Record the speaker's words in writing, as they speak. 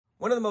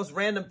One of the most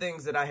random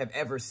things that I have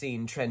ever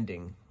seen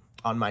trending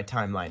on my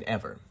timeline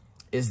ever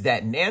is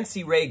that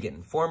Nancy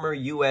Reagan, former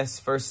U.S.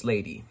 First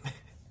Lady,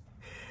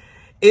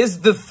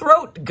 is the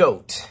throat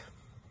goat.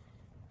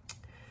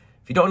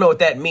 If you don't know what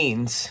that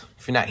means,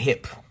 if you're not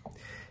hip,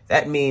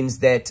 that means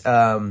that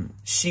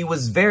she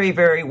was very,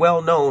 very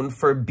well known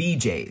for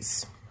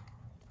BJs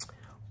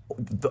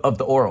of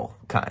the oral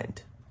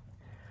kind.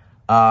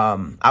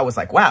 I was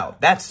like, wow,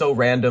 that's so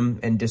random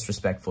and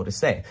disrespectful to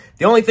say.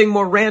 The only thing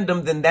more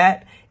random than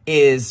that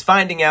is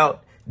finding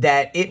out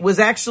that it was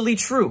actually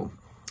true.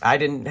 I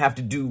didn't have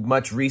to do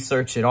much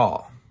research at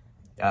all.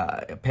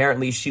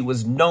 Apparently, she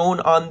was known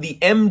on the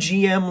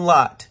MGM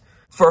lot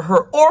for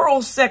her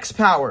oral sex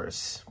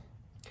powers.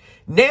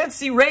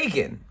 Nancy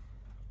Reagan.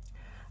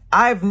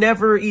 I've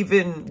never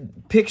even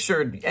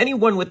pictured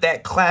anyone with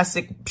that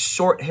classic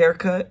short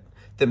haircut,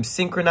 them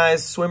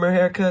synchronized swimmer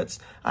haircuts.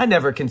 I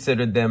never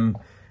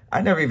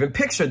even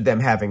pictured them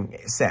having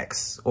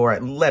sex, or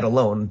let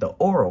alone the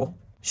oral.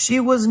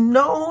 She was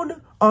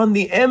known on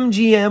the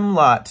MGM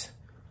lot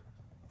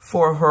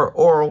for her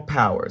oral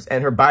powers,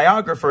 and her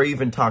biographer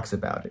even talks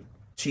about it.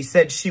 She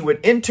said she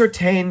would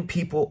entertain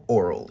people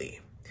orally.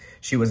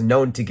 She was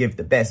known to give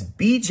the best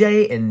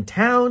BJ in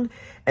town,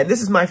 and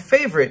this is my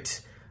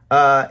favorite.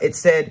 It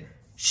said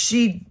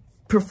she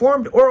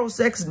performed oral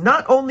sex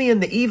not only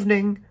in the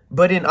evening,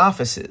 but in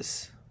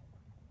offices.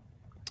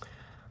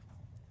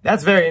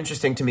 That's very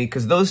interesting to me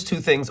because those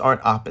two things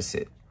aren't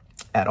opposite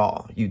at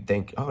all. You'd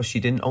think, oh, she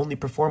didn't only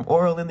perform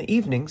oral in the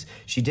evenings,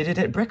 she did it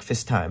at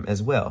breakfast time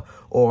as well.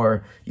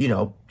 Or, you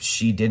know,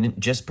 she didn't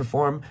just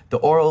perform the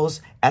orals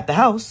at the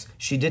house,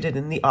 she did it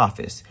in the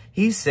office.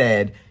 He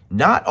said,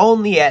 not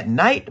only at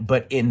night,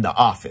 but in the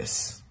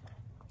office.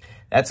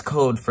 That's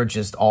code for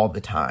just all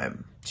the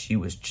time. She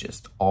was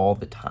just all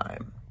the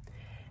time.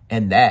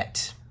 And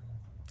that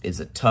is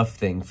a tough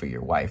thing for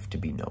your wife to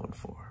be known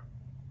for.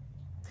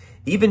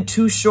 Even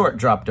Too Short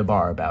dropped a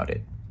bar about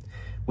it,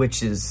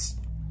 which is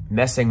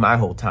messing my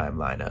whole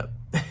timeline up.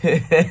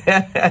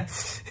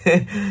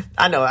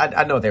 I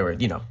know they were,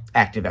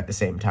 active at the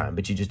same time,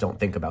 but you just don't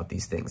think about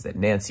these things, that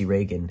Nancy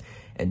Reagan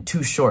and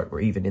Too Short were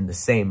even in the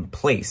same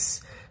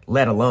place,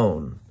 let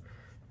alone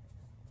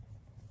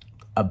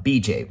a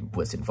BJ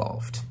was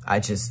involved. I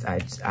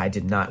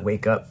did not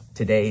wake up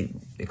today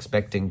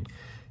expecting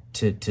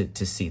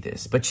to see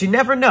this, but you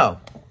never know.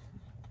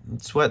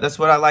 That's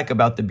what I like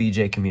about the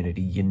BJ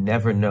community. You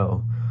never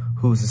know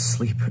who's a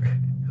sleeper,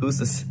 who's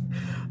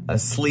a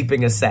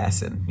sleeping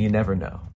assassin. You never know.